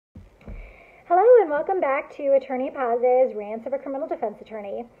welcome back to Attorney Paz's Rants of a Criminal Defense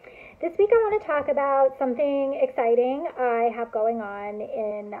Attorney. This week I want to talk about something exciting I have going on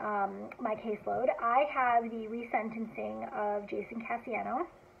in my caseload. I have the resentencing of Jason Casiano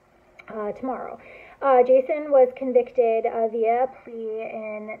tomorrow. Jason was convicted via plea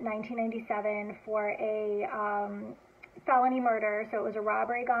in 1997 for a felony murder, so it was a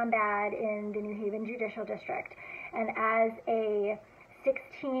robbery gone bad in the New Haven Judicial District, and as a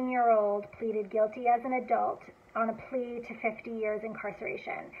 16-year-old pleaded guilty as an adult on a plea to 50 years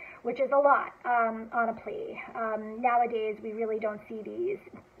incarceration, which is a lot on a plea. Nowadays, we really don't see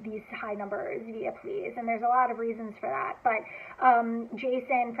these high numbers via pleas, and there's a lot of reasons for that. But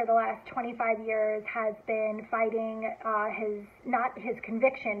Jason, for the last 25 years, has been fighting not his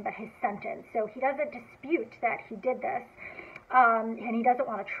conviction, but his sentence. So he doesn't dispute that he did this. And he doesn't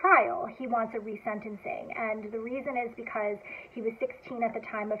want a trial, he wants a resentencing. And the reason is because he was 16 at the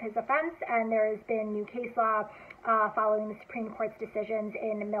time of his offense, and there has been new case law following the Supreme Court's decisions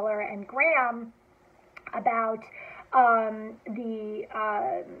in Miller and Graham about the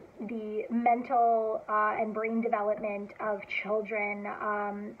mental and brain development of children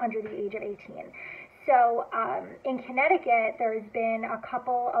under the age of 18. So in Connecticut, there's been a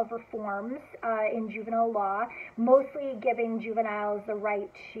couple of reforms in juvenile law, mostly giving juveniles the right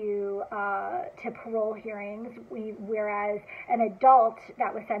to parole hearings, whereas an adult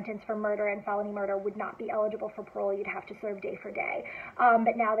that was sentenced for murder and felony murder would not be eligible for parole. You'd have to serve day for day.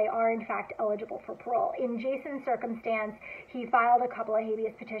 But now they are, in fact, eligible for parole. In Jason's circumstance, he filed a couple of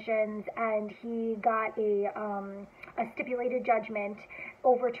habeas petitions, and he got a stipulated judgment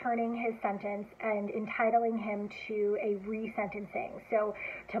overturning his sentence and entitling him to a resentencing. So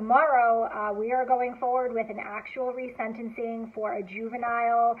tomorrow we are going forward with an actual resentencing for a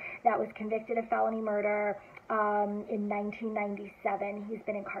juvenile that was convicted of felony murder in 1997. He's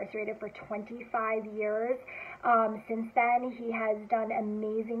been incarcerated for 25 years. Since then, he has done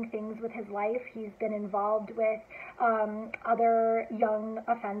amazing things with his life. He's been involved with other young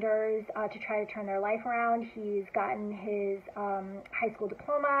offenders to try to turn their life around. He's gotten his high school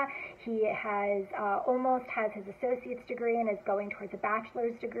diploma. He has almost has his associate's degree and is going towards a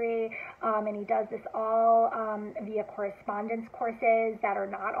bachelor's degree. And he does this all via correspondence courses that are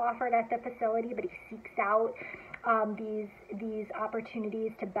not offered at the facility, but he seeks out these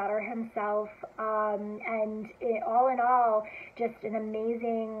opportunities to better himself, and all in all, just an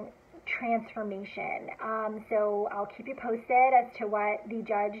amazing transformation. So I'll keep you posted as to what the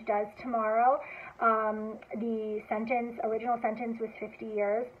judge does tomorrow. The original sentence was 50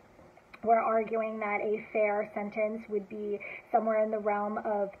 years. We're arguing that a fair sentence would be somewhere in the realm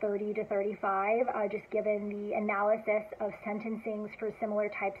of 30 to 35, just given the analysis of sentencings for similar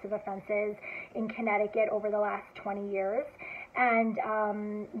types of offenses in Connecticut over the last 20 years. And,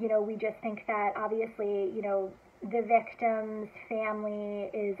 we just think that obviously, the victim's family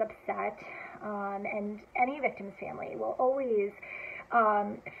is upset, and any victim's family will always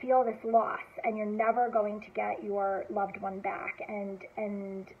feel this loss, and you're never going to get your loved one back.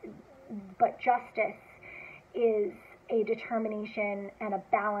 But justice is a determination and a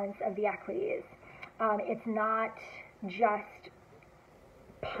balance of the equities. It's not just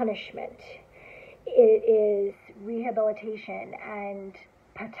punishment. It is rehabilitation and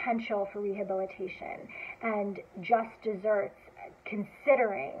potential for rehabilitation and just desserts,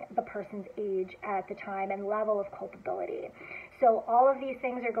 considering the person's age at the time and level of culpability. So all of these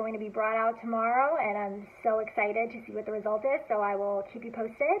things are going to be brought out tomorrow, and I'm so excited to see what the result is. So I will keep you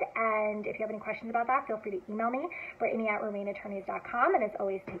posted, and if you have any questions about that, feel free to email me, brittany@resentencing.com, and as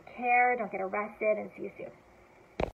always, take care, don't get arrested, and see you soon.